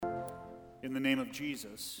In the name of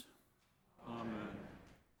Jesus. Amen.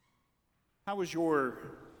 How was your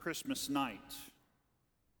Christmas night?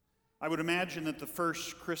 I would imagine that the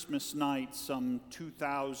first Christmas night some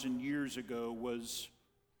 2,000 years ago was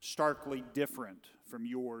starkly different from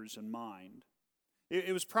yours and mine.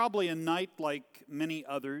 It was probably a night like many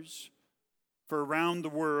others. For around the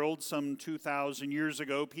world some 2,000 years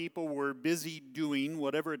ago, people were busy doing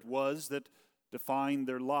whatever it was that defined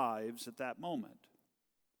their lives at that moment.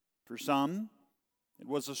 For some, it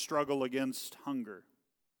was a struggle against hunger,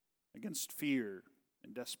 against fear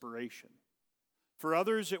and desperation. For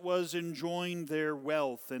others, it was enjoying their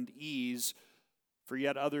wealth and ease. For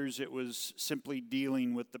yet others, it was simply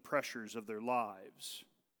dealing with the pressures of their lives.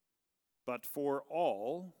 But for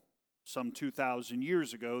all, some 2,000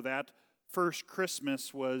 years ago, that first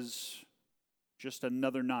Christmas was just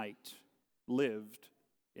another night lived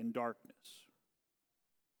in darkness.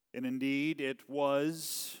 And indeed, it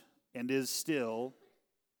was and is still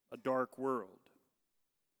a dark world.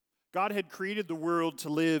 God had created the world to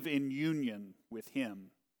live in union with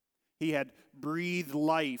Him. He had breathed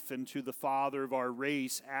life into the father of our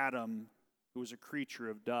race, Adam, who was a creature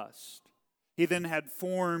of dust. He then had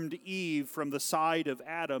formed Eve from the side of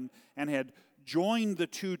Adam and had joined the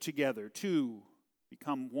two together, to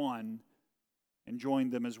become one, and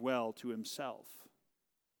joined them as well to Himself.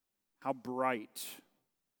 How bright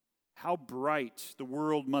the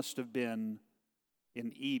world must have been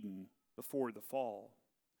in Eden before the fall,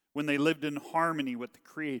 when they lived in harmony with the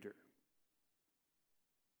Creator.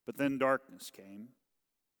 But then darkness came.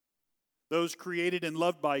 Those created and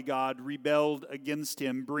loved by God rebelled against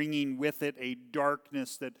Him, bringing with it a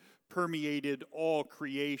darkness that permeated all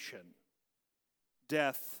creation.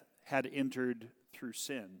 Death had entered through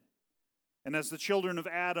sin. And as the children of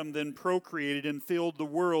Adam then procreated and filled the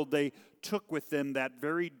world, they took with them that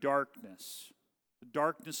very darkness, the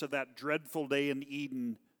darkness of that dreadful day in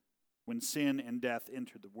Eden when sin and death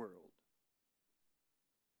entered the world.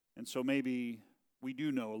 And so maybe we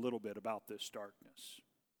do know a little bit about this darkness.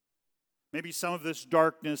 Maybe some of this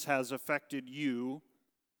darkness has affected you,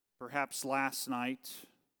 perhaps last night,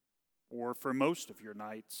 or for most of your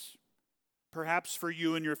nights. Perhaps for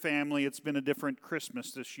you and your family, it's been a different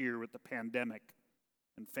Christmas this year with the pandemic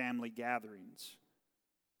and family gatherings.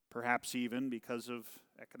 Perhaps even because of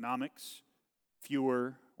economics,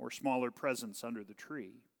 fewer or smaller presents under the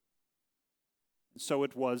tree. And so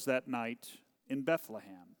it was that night in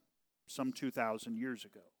Bethlehem, some 2,000 years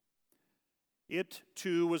ago. It,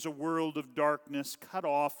 too, was a world of darkness cut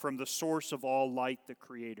off from the source of all light, the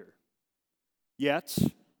Creator. Yet,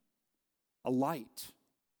 a light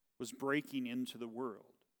was breaking into the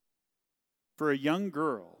world. For a young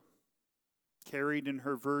girl carried in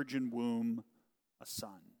her virgin womb a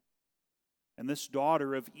son. And this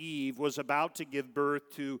daughter of Eve was about to give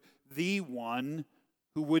birth to the one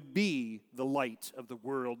who would be the light of the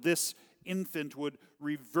world. This infant would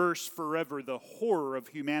reverse forever the horror of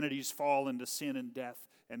humanity's fall into sin and death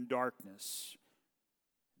and darkness.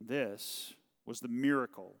 This was the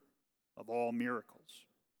miracle of all miracles,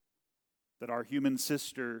 that our human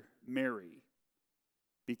sister Mary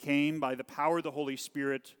became, by the power of the Holy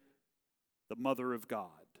Spirit, the Mother of God,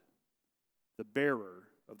 the bearer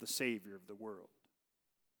of the Savior of the world.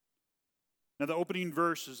 Now, the opening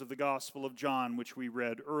verses of the Gospel of John, which we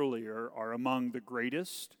read earlier, are among the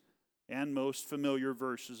greatest and most familiar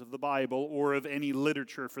verses of the Bible, or of any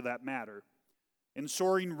literature for that matter. In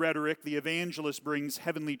soaring rhetoric, the evangelist brings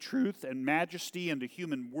heavenly truth and majesty into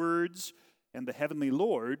human words, and the heavenly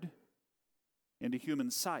Lord into human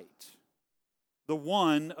sight. The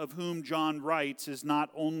one of whom John writes is not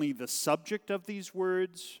only the subject of these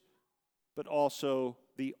words, but also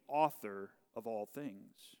the author of all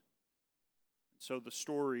things. So the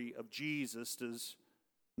story of Jesus does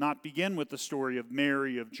not begin with the story of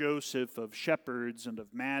Mary, of Joseph, of shepherds, and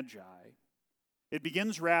of magi. It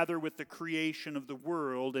begins rather with the creation of the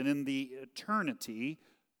world and in the eternity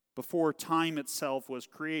before time itself was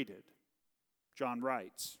created. John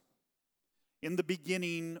writes, "In the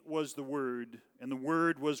beginning was the Word, and the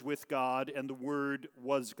Word was with God, and the Word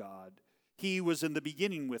was God. He was in the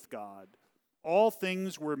beginning with God. All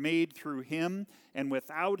things were made through Him, and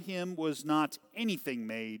without Him was not anything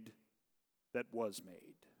made that was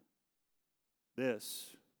made."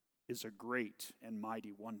 This is a great and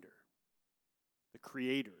mighty wonder. The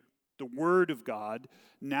Creator, the Word of God,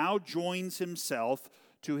 now joins Himself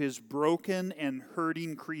to His broken and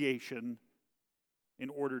hurting creation in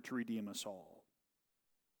order to redeem us all.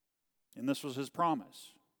 And this was His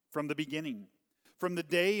promise from the beginning, from the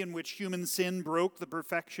day in which human sin broke the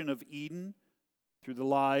perfection of Eden through the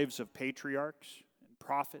lives of patriarchs and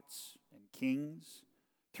prophets and kings,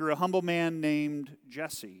 through a humble man named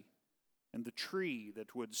Jesse and the tree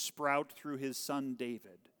that would sprout through his son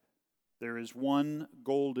David, there is one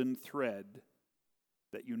golden thread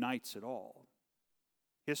that unites it all.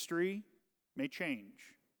 History may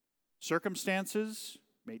change. Circumstances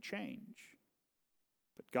may change.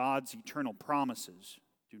 But God's eternal promises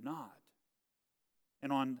do not.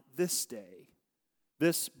 And on this day,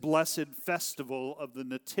 this blessed festival of the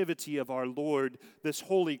Nativity of our Lord, this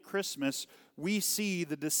holy Christmas, we see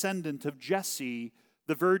the descendant of Jesse,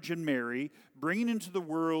 the Virgin Mary, bringing into the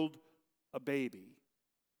world a baby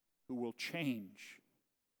who will change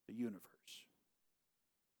the universe.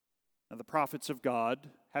 Now, the prophets of God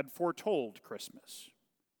had foretold Christmas.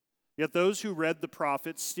 Yet those who read the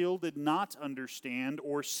prophets still did not understand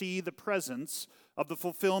or see the presence of the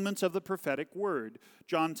fulfillment of the prophetic word.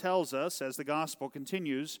 John tells us, as the gospel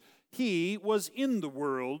continues, he was in the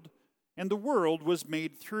world, and the world was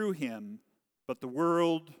made through him, but the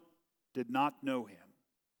world did not know him.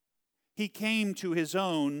 He came to his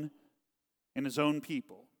own, and his own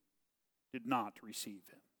people did not receive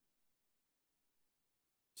him.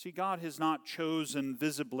 See, God has not chosen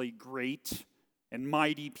visibly great and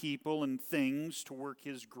mighty people and things to work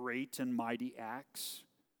his great and mighty acts.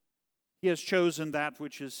 He has chosen that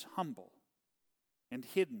which is humble and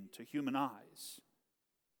hidden to human eyes.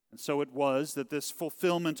 And so it was that this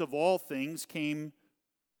fulfillment of all things came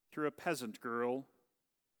through a peasant girl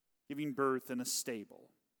giving birth in a stable,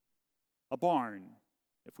 a barn,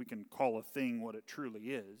 if we can call a thing what it truly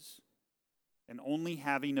is, and only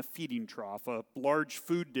having a feeding trough, a large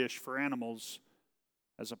food dish for animals,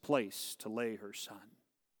 as a place to lay her son.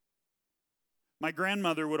 My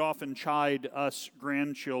grandmother would often chide us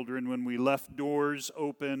grandchildren when we left doors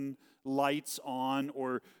open, lights on,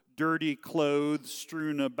 or dirty clothes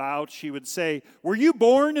strewn about. She would say, "Were you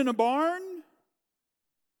born in a barn?"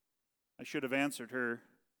 I should have answered her,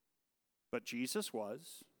 "But Jesus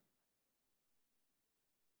was."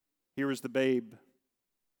 Here is the babe,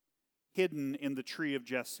 hidden in the tree of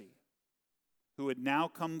Jesse, who had now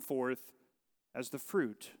come forth as the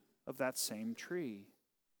fruit of that same tree.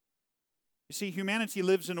 You see, humanity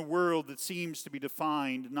lives in a world that seems to be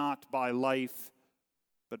defined not by life,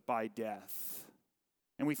 but by death.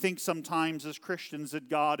 And we think sometimes as Christians that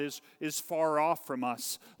God is far off from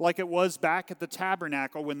us, like it was back at the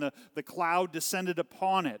tabernacle when the cloud descended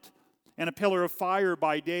upon it, and a pillar of fire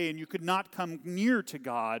by day, and you could not come near to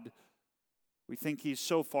God. We think he's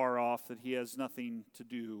so far off that he has nothing to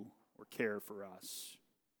do or care for us.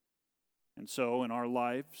 And so in our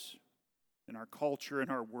lives, in our culture, in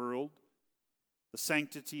our world, the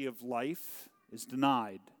sanctity of life is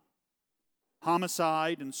denied.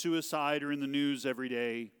 Homicide and suicide are in the news every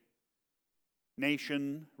day.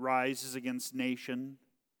 Nation rises against nation.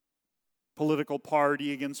 Political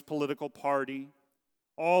party against political party.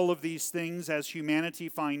 All of these things as humanity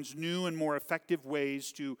finds new and more effective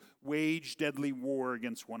ways to wage deadly war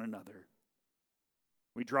against one another.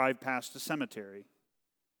 We drive past a cemetery,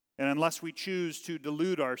 and unless we choose to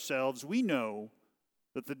delude ourselves, we know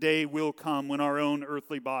that the day will come when our own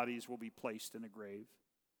earthly bodies will be placed in a grave.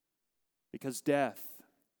 Because death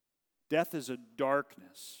is a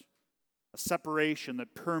darkness, a separation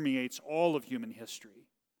that permeates all of human history.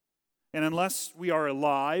 And unless we are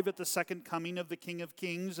alive at the second coming of the King of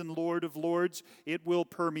Kings and Lord of Lords, it will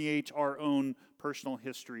permeate our own personal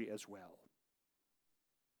history as well.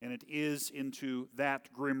 And it is into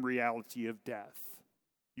that grim reality of death,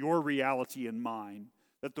 your reality and mine,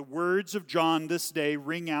 that the words of John this day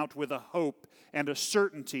ring out with a hope and a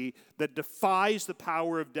certainty that defies the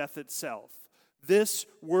power of death itself. This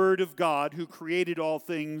word of God, who created all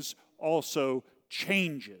things, also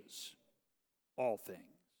changes all things.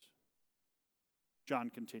 John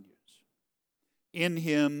continues, "In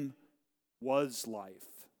him was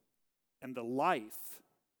life, and the life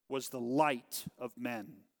was the light of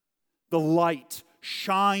men. The light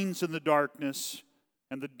shines in the darkness,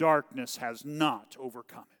 and the darkness has not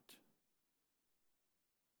overcome it."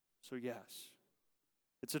 So yes,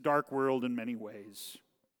 it's a dark world in many ways.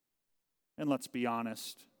 And let's be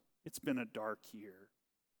honest, it's been a dark year.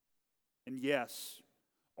 And yes,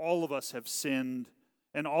 all of us have sinned,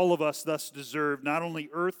 and all of us thus deserve not only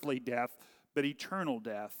earthly death, but eternal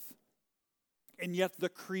death. And yet the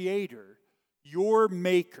Creator, your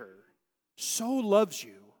Maker, so loves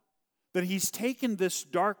you that he's taken this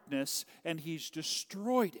darkness and he's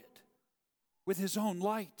destroyed it with his own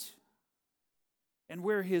light. And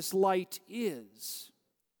where his light is,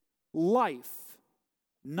 life,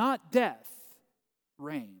 not death,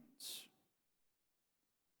 reigns.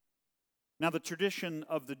 Now, the tradition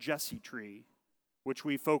of the Jesse tree, which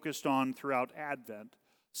we focused on throughout Advent,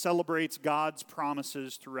 celebrates God's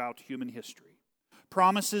promises throughout human history.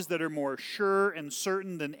 Promises that are more sure and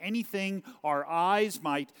certain than anything our eyes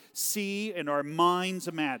might see and our minds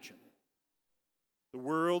imagine. The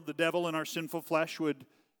world, the devil, and our sinful flesh would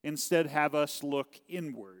instead have us look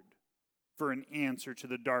inward for an answer to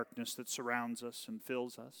the darkness that surrounds us and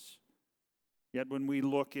fills us. Yet when we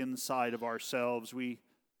look inside of ourselves, we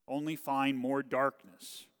only find more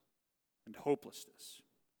darkness and hopelessness.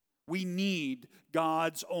 We need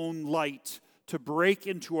God's own light to break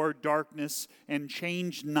into our darkness and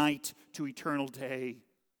change night to eternal day.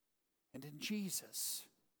 And in Jesus,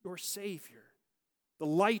 your Savior, the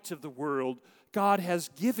light of the world, God has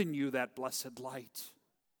given you that blessed light.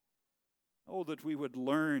 Oh, that we would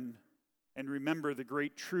learn and remember the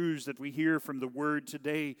great truths that we hear from the Word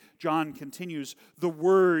today. John continues, the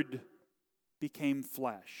Word became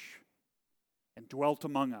flesh and dwelt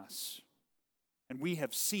among us. And we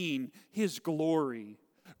have seen His glory,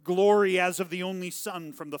 glory as of the only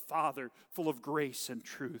Son from the Father, full of grace and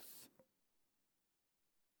truth.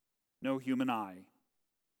 No human eye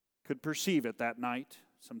could perceive it that night,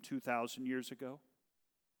 some 2,000 years ago.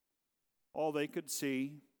 All they could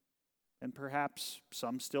see, and perhaps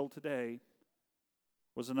some still today,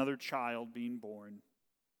 was another child being born.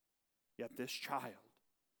 Yet this child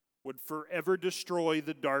would forever destroy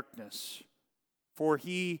the darkness, for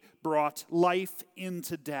He brought life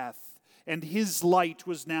into death, and His light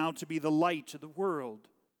was now to be the light of the world.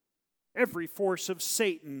 Every force of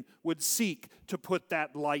Satan would seek to put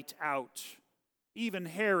that light out. Even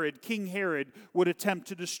Herod, King Herod, would attempt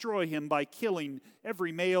to destroy Him by killing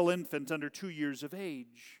every male infant under 2 years of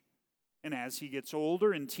age. And as he gets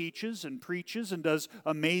older and teaches and preaches and does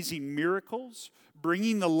amazing miracles,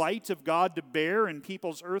 bringing the light of God to bear in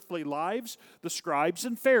people's earthly lives, the scribes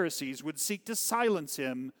and Pharisees would seek to silence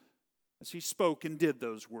Him as He spoke and did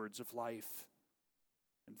those words of life.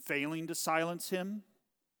 And failing to silence Him,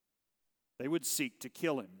 they would seek to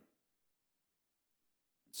kill Him.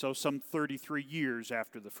 So some 33 years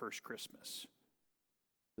after the first Christmas,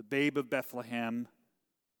 the babe of Bethlehem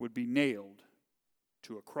would be nailed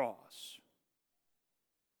to a cross.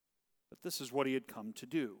 But this is what He had come to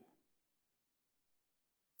do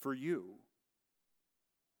for you.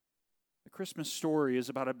 The Christmas story is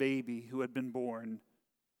about a baby who had been born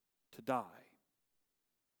to die.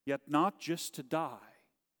 Yet not just to die,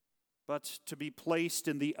 but to be placed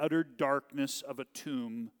in the utter darkness of a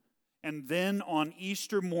tomb, and then on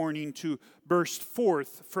Easter morning to burst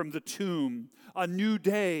forth from the tomb. A new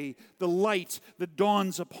day, the light that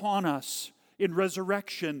dawns upon us in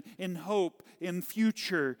resurrection, in hope, in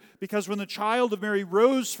future. Because when the child of Mary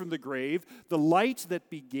rose from the grave, the light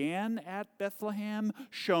that began at Bethlehem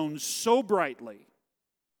shone so brightly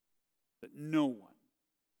that no one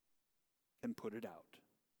can put it out.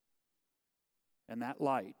 And that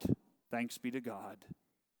light, thanks be to God,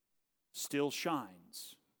 still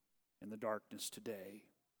shines in the darkness today.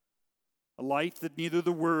 A light that neither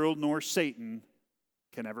the world nor Satan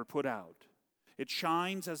can ever put out. It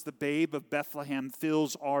shines as the babe of Bethlehem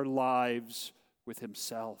fills our lives with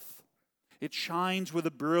Himself. It shines with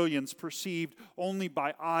a brilliance perceived only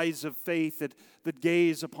by eyes of faith that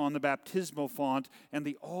gaze upon the baptismal font and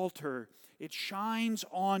the altar. It shines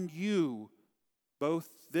on you both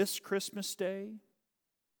this Christmas day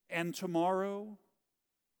and tomorrow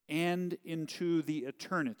and into the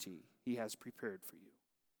eternity He has prepared for you.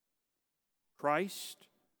 Christ,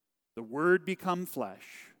 the Word become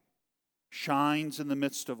flesh, shines in the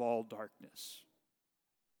midst of all darkness.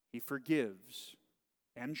 He forgives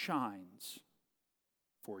and shines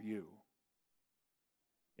for you.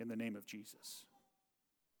 In the name of Jesus.